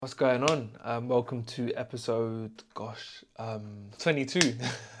What's going on? Welcome to episode, 22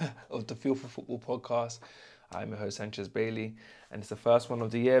 of the Feel for Football podcast. I'm your host, Sanchez Bailey, and it's the first one of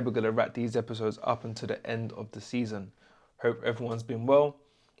the year. We're going to wrap these episodes up until the end of the season. Hope everyone's been well,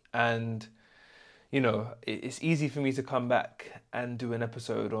 and it's easy for me to come back and do an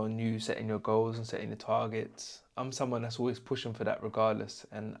episode on you setting your goals and setting your targets. I'm someone that's always pushing for that regardless,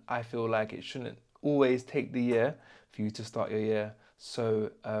 and I feel like it shouldn't always take the year for you to start your year. So,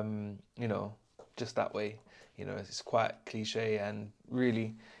 just that way, it's quite cliche, and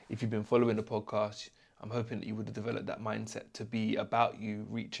really, if you've been following the podcast, I'm hoping that you would have developed that mindset to be about you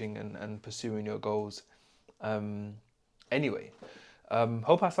reaching and pursuing your goals. Anyway,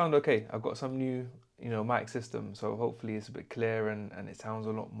 hope I sound okay. I've got some new, mic system, so hopefully it's a bit clearer and it sounds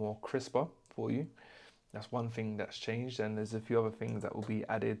a lot more crisper for you. That's one thing that's changed, and there's a few other things that will be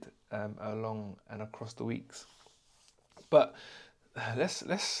added along and across the weeks. But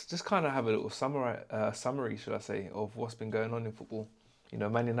let's just kind of have a little summary, should I say, of what's been going on in football.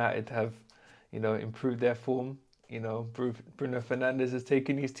 Man United have, improved their form. Bruno Fernandes has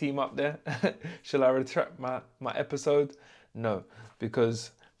taken his team up there. Shall I retract my episode? No,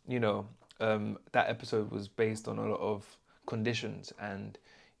 because that episode was based on a lot of conditions, and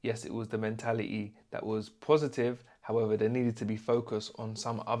yes, it was the mentality that was positive. However, there needed to be focus on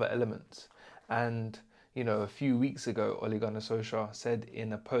some other elements. And a few weeks ago, Ole Gunnar Solskjaer said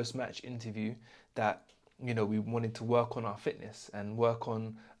in a post-match interview that we wanted to work on our fitness and work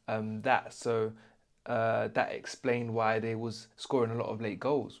on that. So that explained why they was scoring a lot of late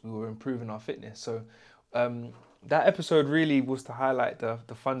goals. We were improving our fitness. So that episode really was to highlight the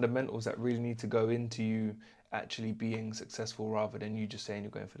fundamentals that really need to go into you actually being successful, rather than you just saying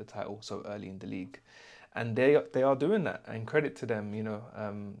you're going for the title so early in the league. And they are doing that, and credit to them.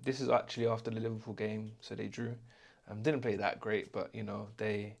 This is actually after the Liverpool game, so they drew. Didn't play that great, but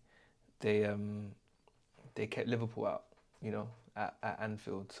they kept Liverpool out, at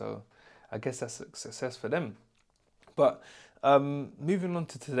Anfield. So I guess that's a success for them. But moving on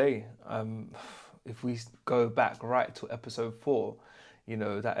to today, if we go back right to episode 4,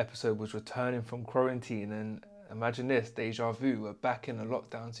 that episode was returning from quarantine, and imagine this, deja vu. We're back in a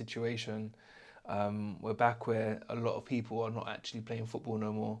lockdown situation. We're back where a lot of people are not actually playing football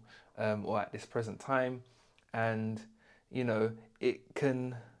no more, or at this present time, and it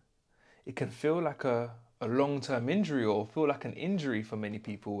can feel like a long-term injury, or feel like an injury for many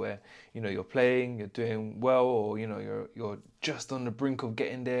people, where you're playing, you're doing well, or you're just on the brink of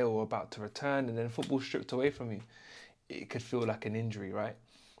getting there or about to return, and then football stripped away from you. It could feel like an injury, right?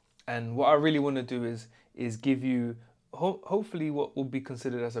 And what I really want to do is give you hopefully what will be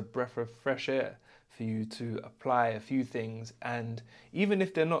considered as a breath of fresh air for you to apply a few things. And even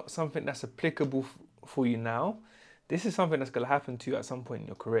if they're not something that's applicable for you now, this is something that's going to happen to you at some point in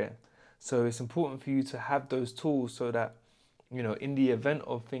your career. So it's important for you to have those tools, so that in the event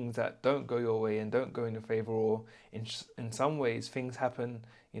of things that don't go your way and don't go in your favor, or in some ways things happen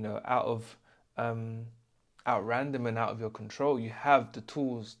out random and out of your control, you have the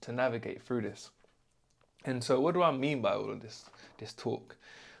tools to navigate through this. And so what do I mean by all of this talk?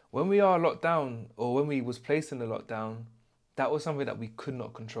 When we are locked down, or when we was placed in the lockdown, that was something that we could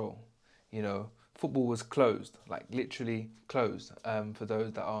not control. Football was closed, like literally closed, for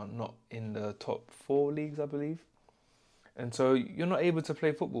those that are not in the top 4 leagues, I believe. And so you're not able to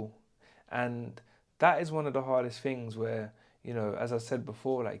play football. And that is one of the hardest things, where, as I said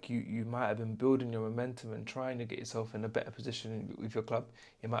before, like you might have been building your momentum and trying to get yourself in a better position with your club.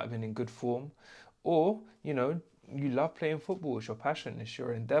 You might have been in good form. Or, you love playing football, it's your passion, it's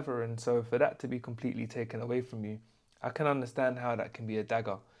your endeavour, and so for that to be completely taken away from you, I can understand how that can be a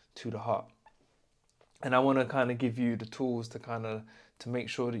dagger to the heart. And I want to kind of give you the tools to make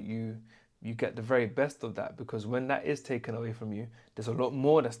sure that you get the very best of that, because when that is taken away from you, there's a lot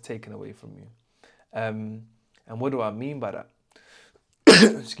more that's taken away from you. And what do I mean by that?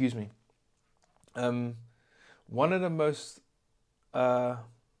 Excuse me. One of the most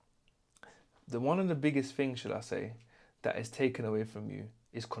one of the biggest things, should I say, that is taken away from you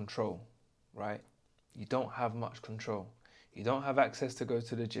is control, right? You don't have much control. You don't have access to go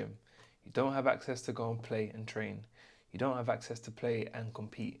to the gym. You don't have access to go and play and train. You don't have access to play and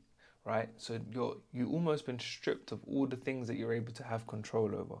compete, right? So you almost been stripped of all the things that you're able to have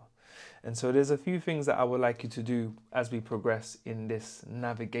control over. And so there's a few things that I would like you to do as we progress in this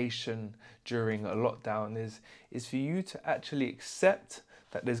navigation during a lockdown, is for you to actually accept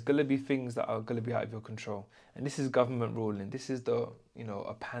that there's going to be things that are going to be out of your control. And this is government ruling. This is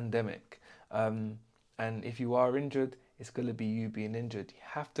a pandemic. And if you are injured, it's going to be you being injured. You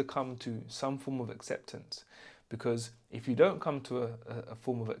have to come to some form of acceptance, Because if you don't come to a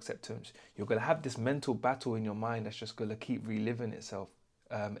form of acceptance, you're going to have this mental battle in your mind that's just going to keep reliving itself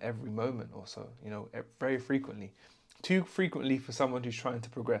every moment or so, very frequently. Too frequently for someone who's trying to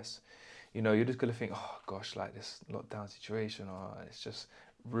progress. You're just going to think, oh gosh, like this lockdown situation, or it's just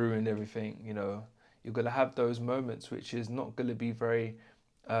ruined everything. You're going to have those moments which is not going to be very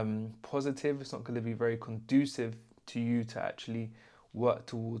positive. It's not going to be very conducive to you to actually work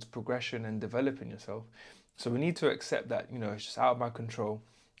towards progression and developing yourself. So we need to accept that, it's just out of my control,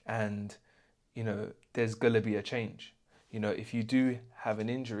 and, there's going to be a change. If you do have an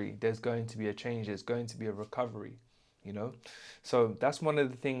injury, there's going to be a change. There's going to be a recovery, So that's one of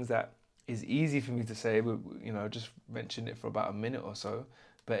the things that is easy for me to say, but, just mentioned it for about a minute or so,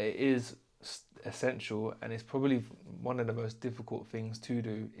 but it is essential, and it's probably one of the most difficult things to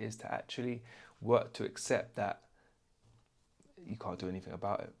do, is to actually work to accept that you can't do anything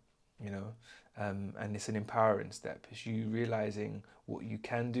about it, and it's an empowering step. It's you realizing what you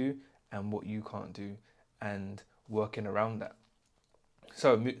can do and what you can't do, and working around that.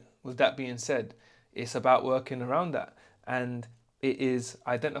 So with that being said, it's about working around that, and it is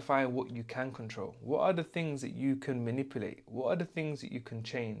identifying what you can control. What are the things that you can manipulate? What are the things that you can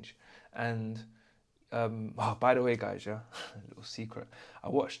change? And by the way, guys, a little secret. I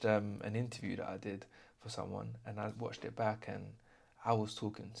watched an interview that I did for someone, and I watched it back, and I was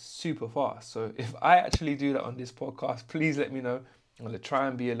talking super fast. So if I actually do that on this podcast, please let me know. I'm going to try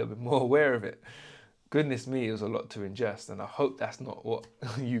and be a little bit more aware of it. Goodness me, it was a lot to ingest, and I hope that's not what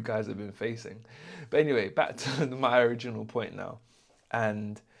you guys have been facing. But anyway, back to my original point now.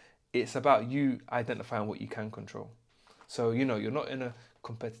 And it's about you identifying what you can control. So, you're not in a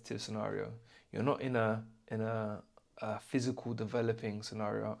competitive scenario. You're not in a physical developing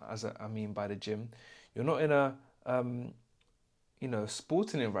scenario, as I mean by the gym. You're not in a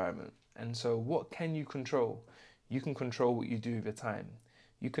sporting environment. And so what can you control? You can control what you do with your time.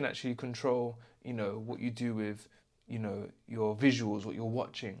 You can actually control, what you do with, your visuals, what you're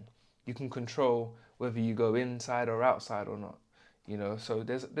watching. You can control whether you go inside or outside or not. So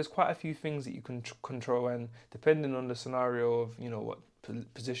there's quite a few things that you can control, and depending on the scenario of, what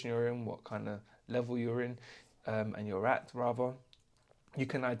position you're in, what kind of level you're in, and you're at, rather, you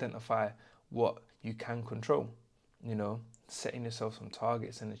can identify what you can control, setting yourself some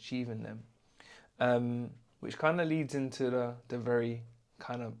targets and achieving them, which kind of leads into the very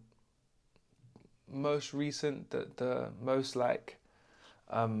kind of most recent, the most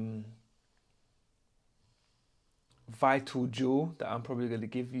vital jewel that I'm probably going to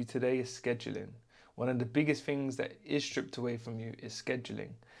give you today is scheduling. One of the biggest things that is stripped away from you is scheduling,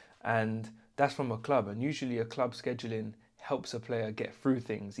 and that's from a club. And usually a club scheduling helps a player get through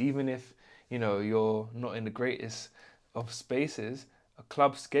things, even if you're not in the greatest of spaces. A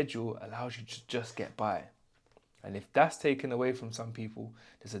club schedule allows you to just get by, and if that's taken away from some people,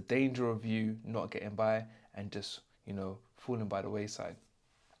 there's a danger of you not getting by and just falling by the wayside.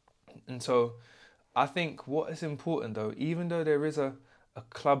 And so I think what is important, though, even though there is a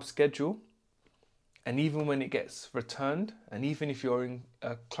club schedule, and even when it gets returned, and even if you're in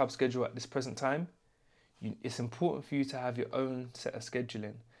a club schedule at this present time, it's important for you to have your own set of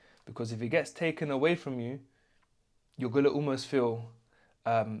scheduling, because if it gets taken away from you, you're going to almost feel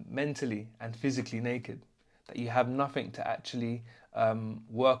mentally and physically naked, that you have nothing to actually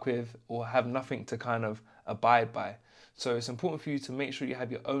work with, or have nothing to kind of abide by. So it's important for you to make sure you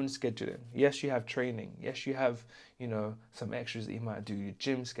have your own scheduling. Yes, you have training. Yes, you have, some extras that you might do, your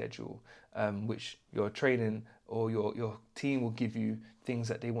gym schedule, which your training or your team will give you things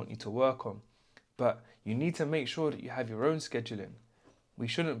that they want you to work on. But you need to make sure that you have your own scheduling. We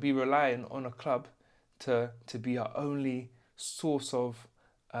shouldn't be relying on a club to be our only source of,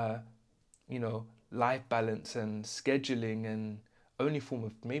 life balance and scheduling, and only form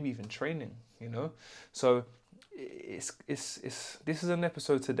of maybe even training, So this is an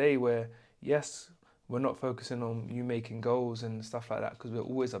episode today where, yes, we're not focusing on you making goals and stuff like that, because we're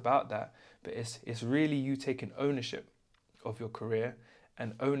always about that, but it's really you taking ownership of your career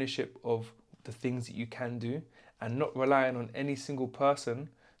and ownership of the things that you can do, and not relying on any single person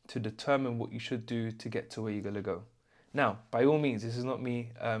to determine what you should do to get to where you're going to go. Now, by all means, this is not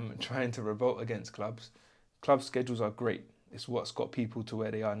me trying to revolt against clubs. Club schedules are great. It's what's got people to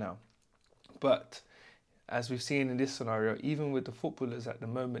where they are now. But as we've seen in this scenario, even with the footballers at the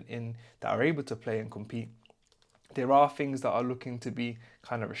moment that are able to play and compete, there are things that are looking to be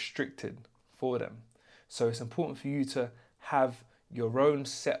kind of restricted for them. So it's important for you to have your own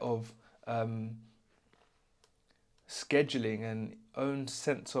set of scheduling and own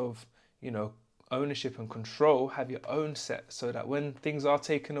sense of, ownership and control. Have your own set, so that when things are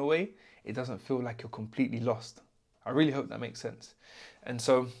taken away, it doesn't feel like you're completely lost. I really hope that makes sense. And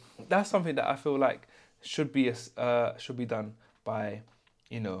so that's something that I feel like should be done by,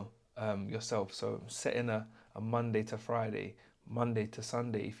 yourself. So setting a Monday to Friday, Monday to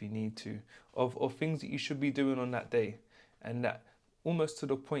Sunday if you need to, of things that you should be doing on that day. And that almost to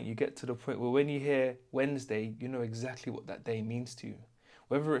the point, you get to the point where when you hear Wednesday, you know exactly what that day means to you.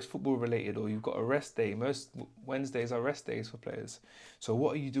 Whether it's football related or you've got a rest day, most Wednesdays are rest days for players. So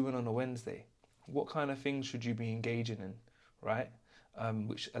what are you doing on a Wednesday? What kind of things should you be engaging in, right?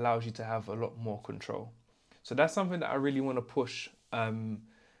 Which allows you to have a lot more control. So that's something that I really want to push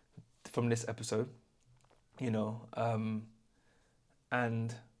from this episode, and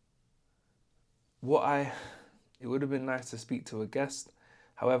it would have been nice to speak to a guest.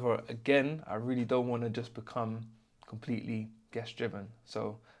 However, again, I really don't want to just become completely guest driven.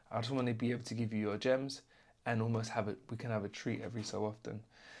 So I just want to be able to give you your gems and almost we can have a treat every so often.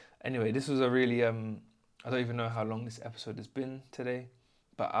 Anyway, this was a really, I don't even know how long this episode has been today,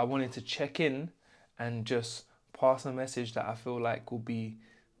 but I wanted to check in and just pass a message that I feel like will be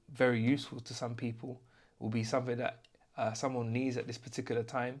very useful to some people, will be something that someone needs at this particular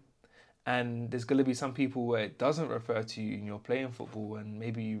time. And there's going to be some people where it doesn't refer to you and you're playing football and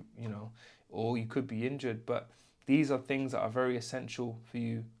maybe or you could be injured, but these are things that are very essential for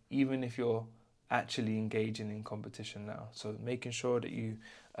you, even if you're actually engaging in competition now. So making sure that you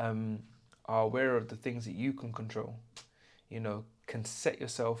are aware of the things that you can control, can set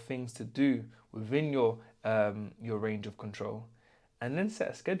yourself things to do within your range of control, and then set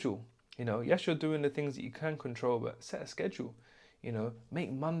a schedule. Yes, you're doing the things that you can control, but set a schedule.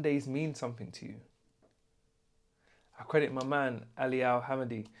 Make Mondays mean something to you. I credit my man Ali Al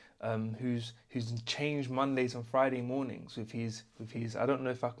Hamadi, who's changed Mondays and Friday mornings with his I don't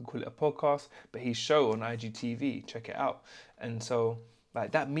know if I can call it a podcast, but his show on IGTV. Check it out. And so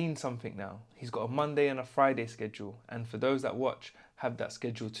that means something now. He's got a Monday and a Friday schedule, and for those that watch, have that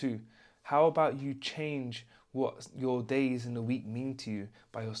schedule too. How about you change what your days in the week mean to you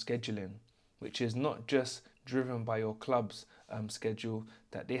by your scheduling, which is not just driven by your club's schedule,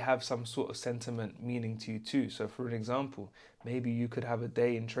 that they have some sort of sentiment meaning to you too. So for an example, maybe you could have a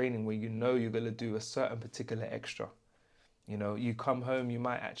day in training where you're going to do a certain particular extra. You come home, you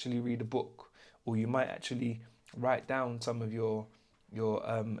might actually read a book, or you might actually write down some of your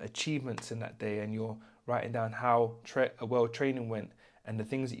achievements in that day, and you're writing down how well training went and the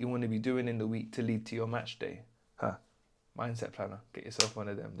things that you want to be doing in the week to lead to your match day. Mindset planner, get yourself one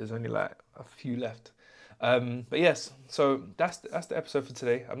of them. There's only like a few left. But yes, so that's the episode for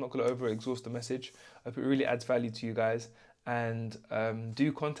today. I'm not going to over exhaust the message. I hope it really adds value to you guys. And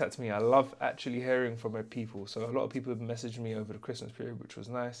do contact me. I love actually hearing from people. So a lot of people have messaged me over the Christmas period, which was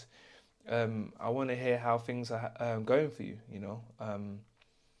nice. I want to hear how things are going for you,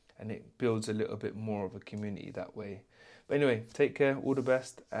 and it builds a little bit more of a community that way. But anyway, take care, all the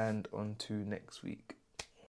best, and on to next week.